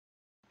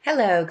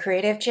Hello,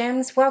 Creative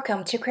Gems.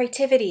 Welcome to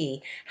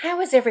Creativity.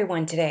 How is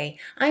everyone today?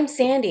 I'm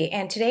Sandy,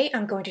 and today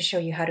I'm going to show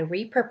you how to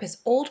repurpose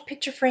old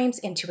picture frames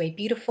into a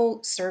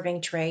beautiful serving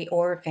tray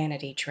or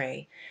vanity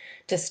tray.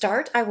 To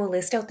start, I will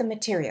list out the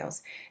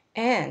materials.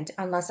 And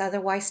unless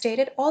otherwise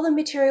stated, all the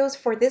materials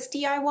for this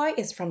DIY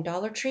is from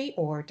Dollar Tree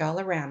or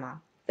Dollarama.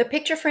 The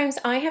picture frames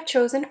I have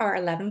chosen are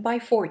 11 by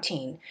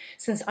 14,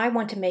 since I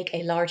want to make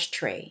a large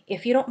tray.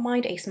 If you don't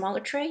mind a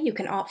smaller tray, you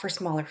can opt for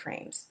smaller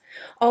frames.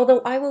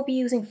 Although I will be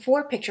using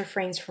 4 picture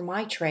frames for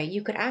my tray,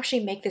 you could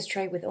actually make this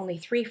tray with only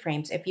 3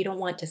 frames if you don't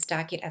want to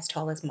stack it as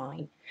tall as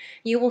mine.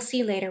 You will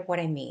see later what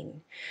I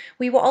mean.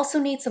 We will also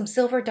need some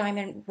silver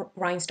diamond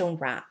rhinestone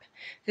wrap.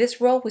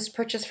 This roll was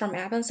purchased from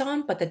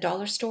Amazon, but the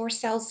dollar store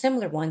sells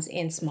similar ones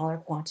in smaller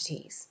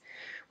quantities.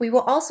 We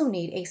will also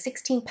need a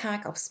 16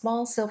 pack of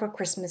small silver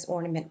Christmas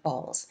ornament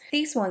balls.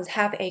 These ones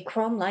have a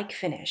chrome-like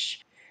finish.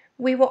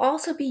 We will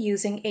also be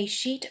using a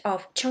sheet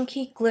of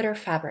chunky glitter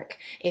fabric.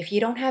 If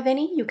you don't have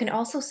any, you can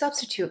also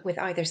substitute with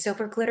either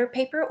silver glitter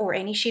paper or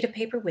any sheet of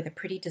paper with a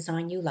pretty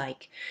design you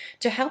like.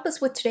 To help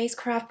us with today's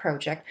craft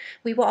project,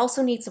 we will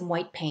also need some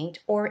white paint,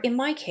 or in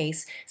my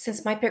case,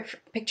 since my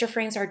picture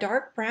frames are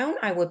dark brown,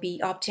 I will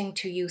be opting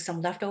to use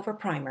some leftover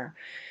primer.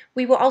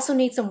 We will also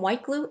need some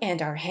white glue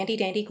and our handy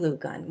dandy glue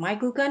gun. My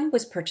glue gun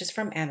was purchased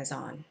from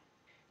Amazon.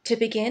 To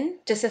begin,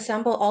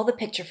 disassemble all the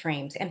picture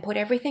frames and put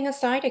everything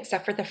aside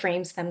except for the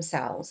frames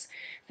themselves.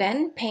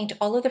 Then paint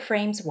all of the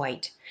frames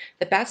white.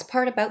 The best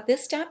part about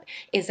this step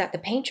is that the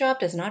paint job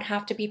does not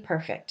have to be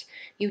perfect.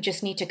 You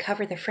just need to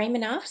cover the frame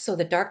enough so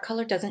the dark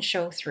color doesn't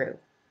show through.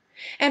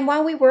 And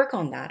while we work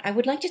on that, I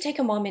would like to take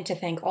a moment to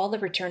thank all the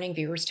returning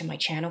viewers to my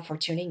channel for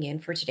tuning in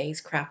for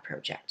today's craft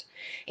project.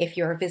 If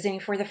you're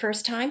visiting for the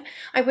first time,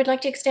 I would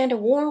like to extend a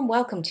warm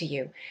welcome to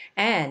you.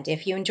 And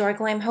if you enjoy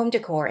glam home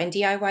decor and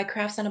DIY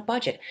crafts on a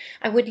budget,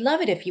 I would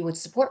love it if you would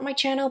support my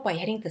channel by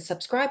hitting the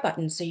subscribe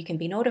button so you can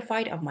be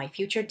notified of my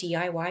future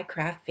DIY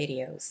craft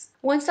videos.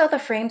 Once all the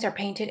frames are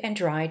painted and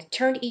dried,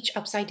 turn each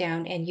upside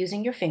down and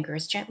using your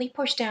fingers, gently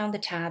push down the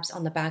tabs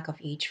on the back of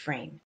each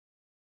frame.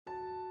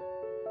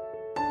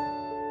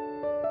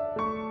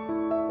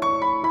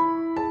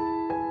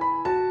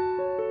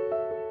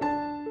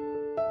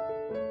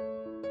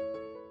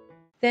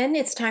 Then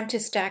it's time to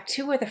stack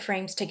 2 of the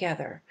frames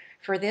together.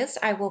 For this,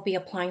 I will be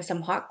applying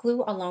some hot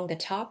glue along the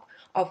top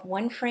of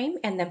one frame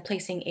and then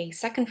placing a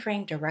second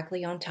frame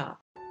directly on top.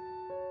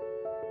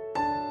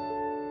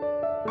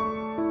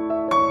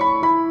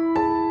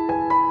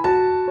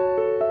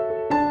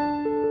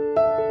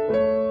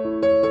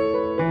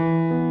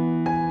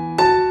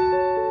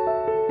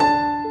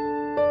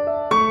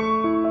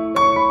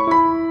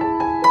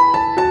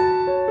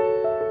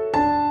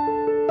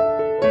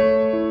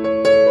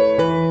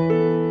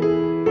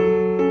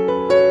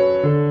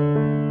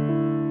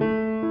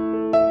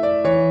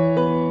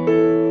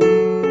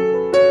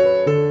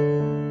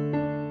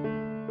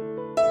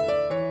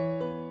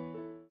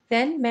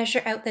 Then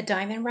measure out the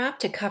diamond wrap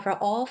to cover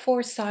all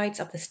 4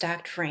 sides of the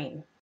stacked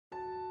frame.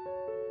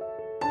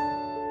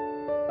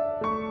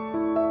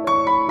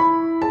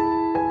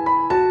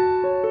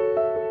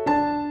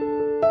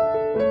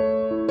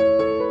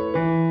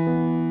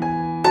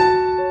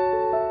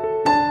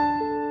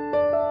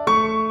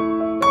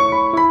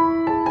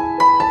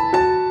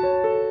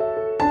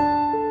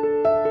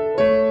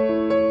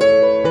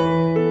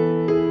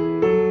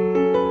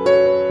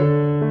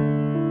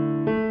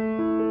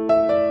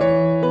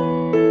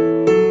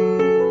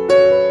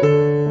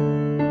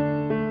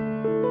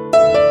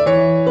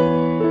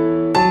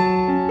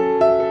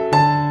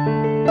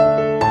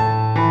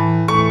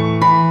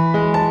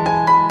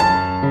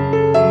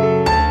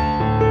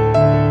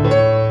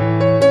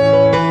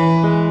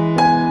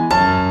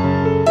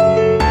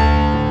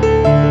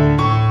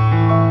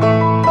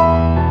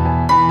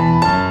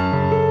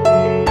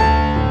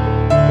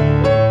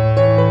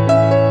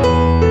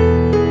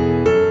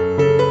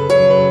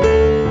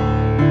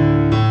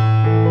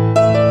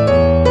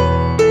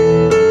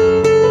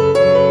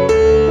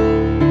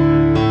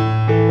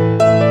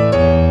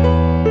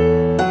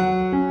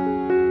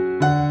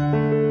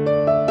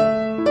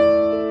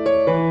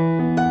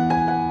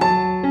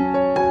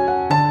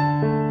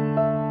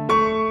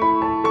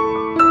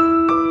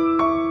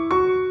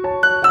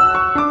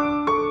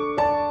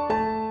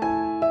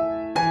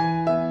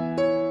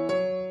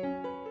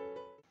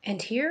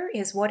 And here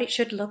is what it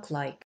should look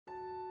like.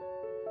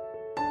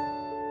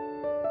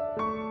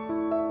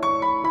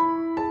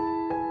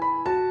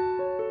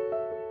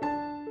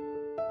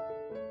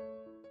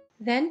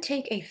 Then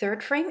take a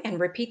third frame and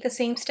repeat the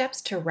same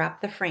steps to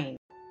wrap the frame.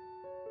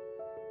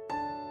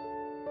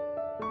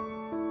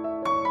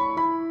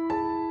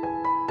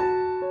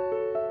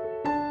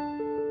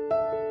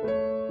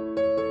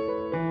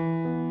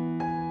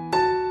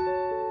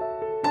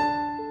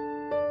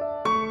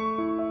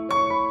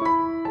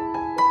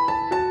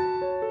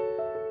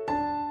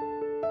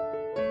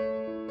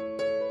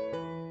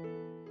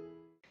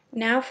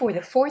 Now for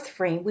the fourth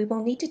frame, we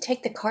will need to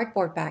take the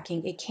cardboard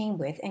backing it came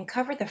with and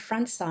cover the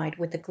front side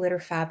with the glitter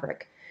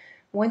fabric.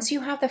 Once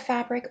you have the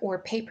fabric or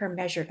paper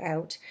measured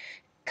out,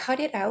 Cut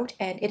it out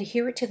and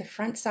adhere it to the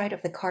front side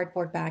of the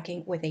cardboard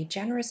backing with a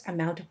generous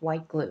amount of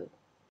white glue.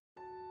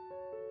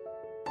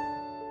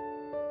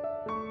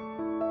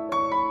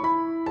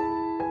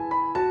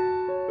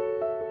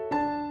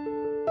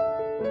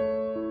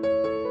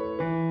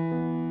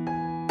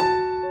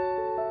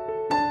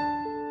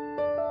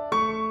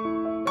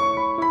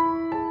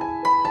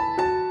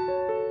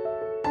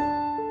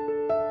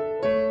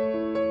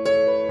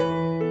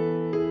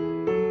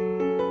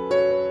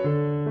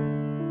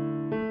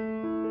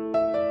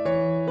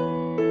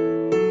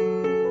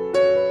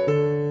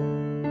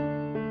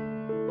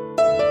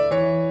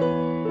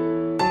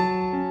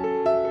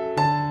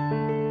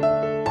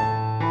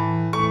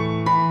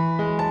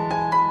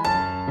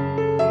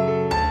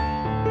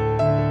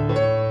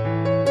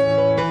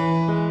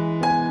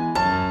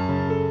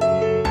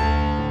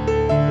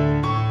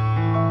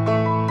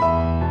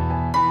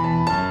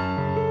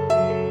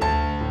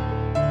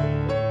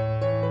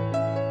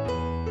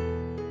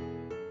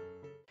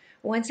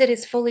 Once it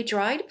is fully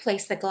dried,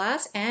 place the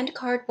glass and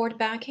cardboard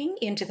backing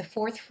into the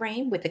fourth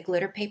frame with the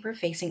glitter paper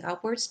facing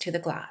upwards to the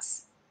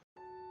glass.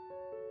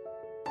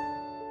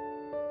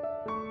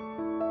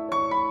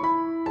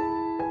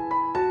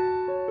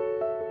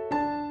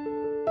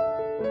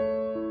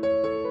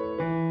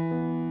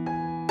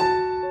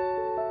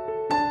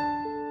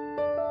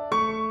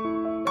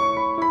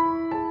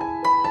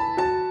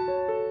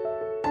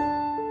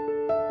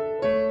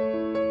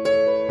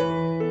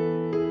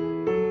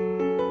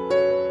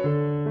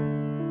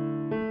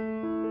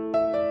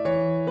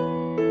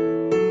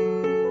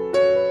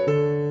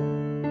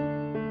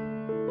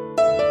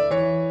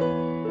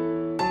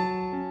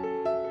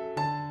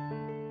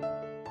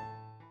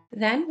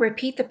 Then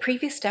repeat the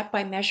previous step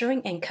by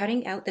measuring and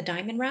cutting out the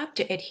diamond wrap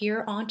to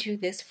adhere onto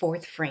this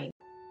fourth frame.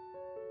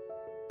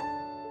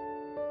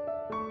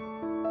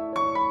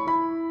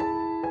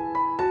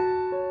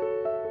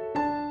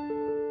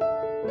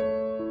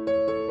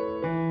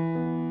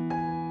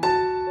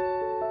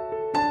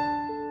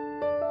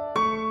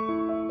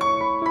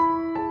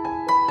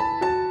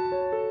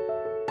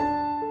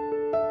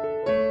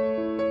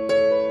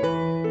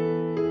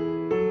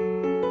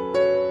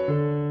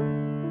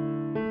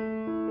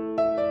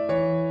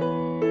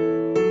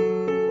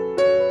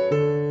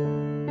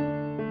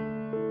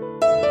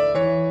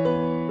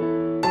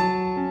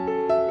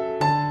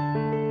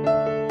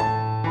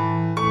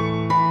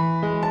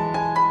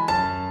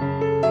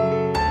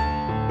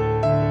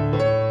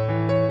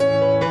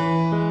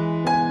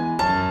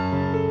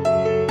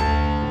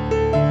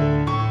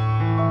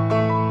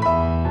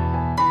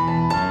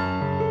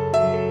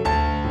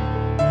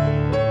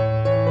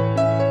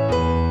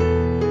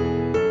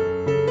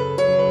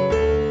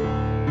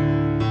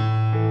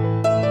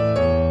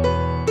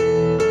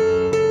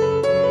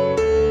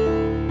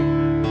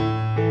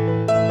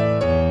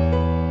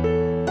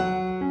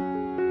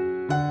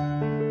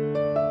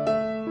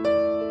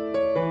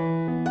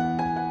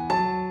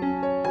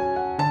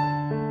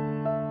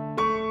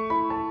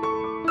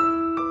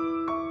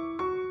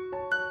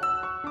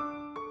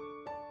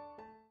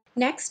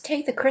 Next,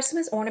 take the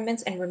Christmas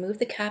ornaments and remove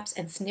the caps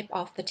and snip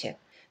off the tip.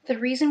 The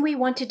reason we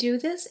want to do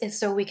this is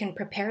so we can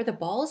prepare the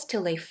balls to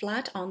lay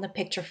flat on the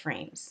picture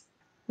frames.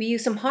 We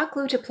use some hot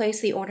glue to place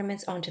the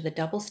ornaments onto the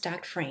double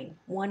stacked frame,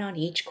 one on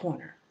each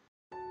corner.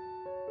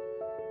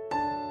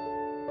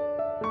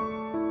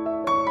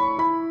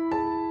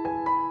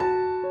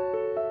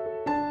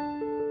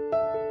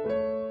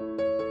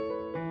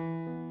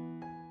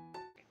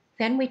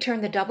 Then we turn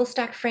the double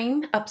stacked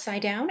frame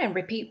upside down and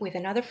repeat with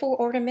another 4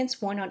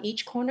 ornaments, one on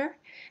each corner,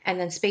 and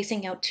then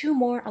spacing out 2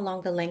 more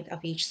along the length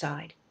of each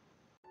side.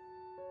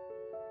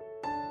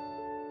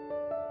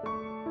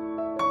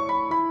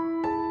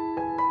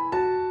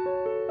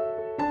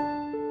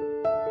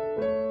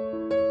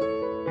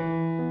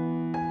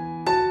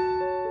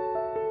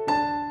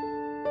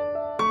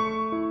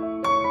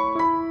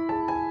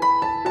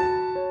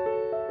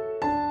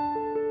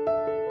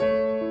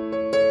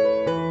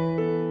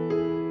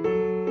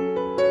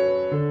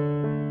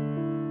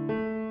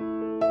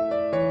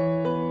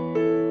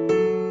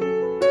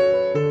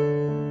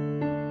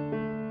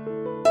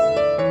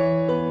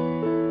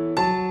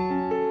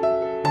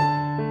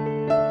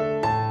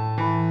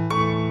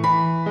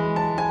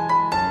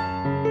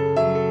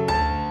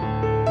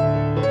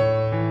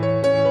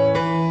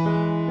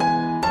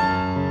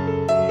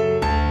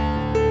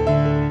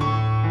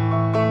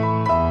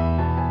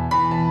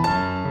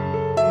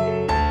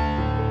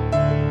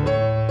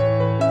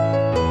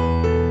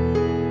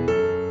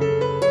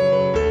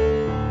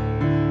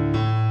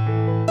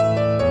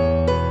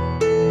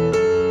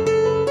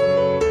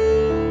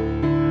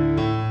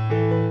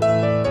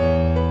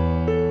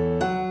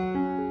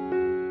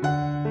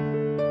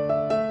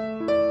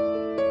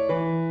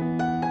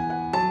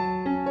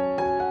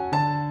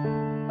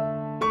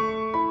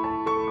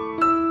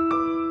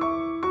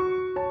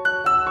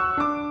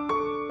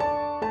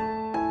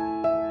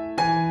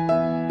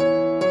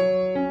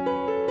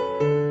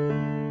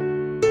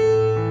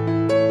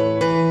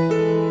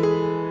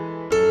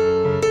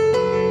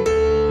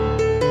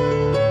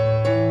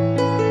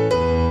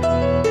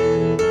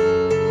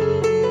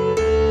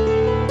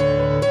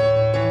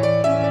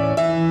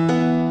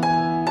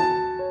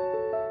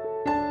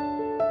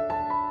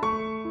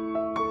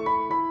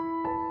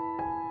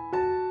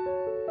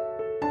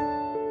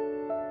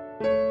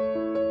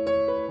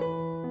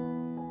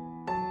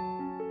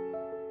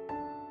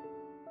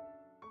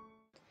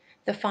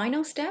 The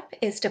final step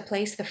is to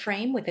place the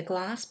frame with the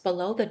glass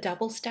below the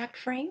double stacked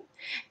frame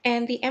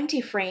and the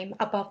empty frame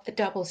above the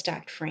double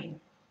stacked frame.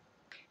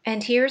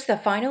 And here's the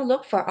final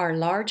look for our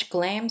large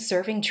Glam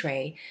serving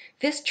tray.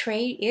 This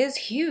tray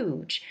is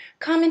huge.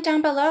 Comment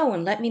down below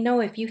and let me know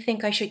if you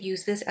think I should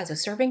use this as a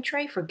serving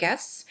tray for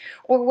guests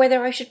or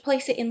whether I should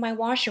place it in my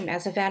washroom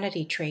as a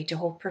vanity tray to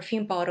hold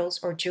perfume bottles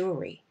or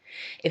jewelry.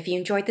 If you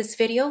enjoyed this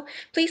video,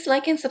 please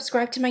like and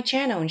subscribe to my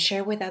channel and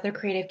share with other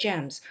creative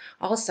gems.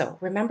 Also,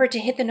 remember to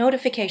hit the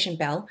notification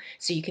bell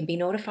so you can be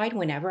notified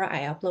whenever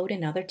I upload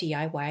another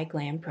DIY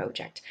Glam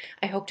project.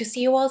 I hope to see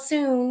you all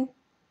soon.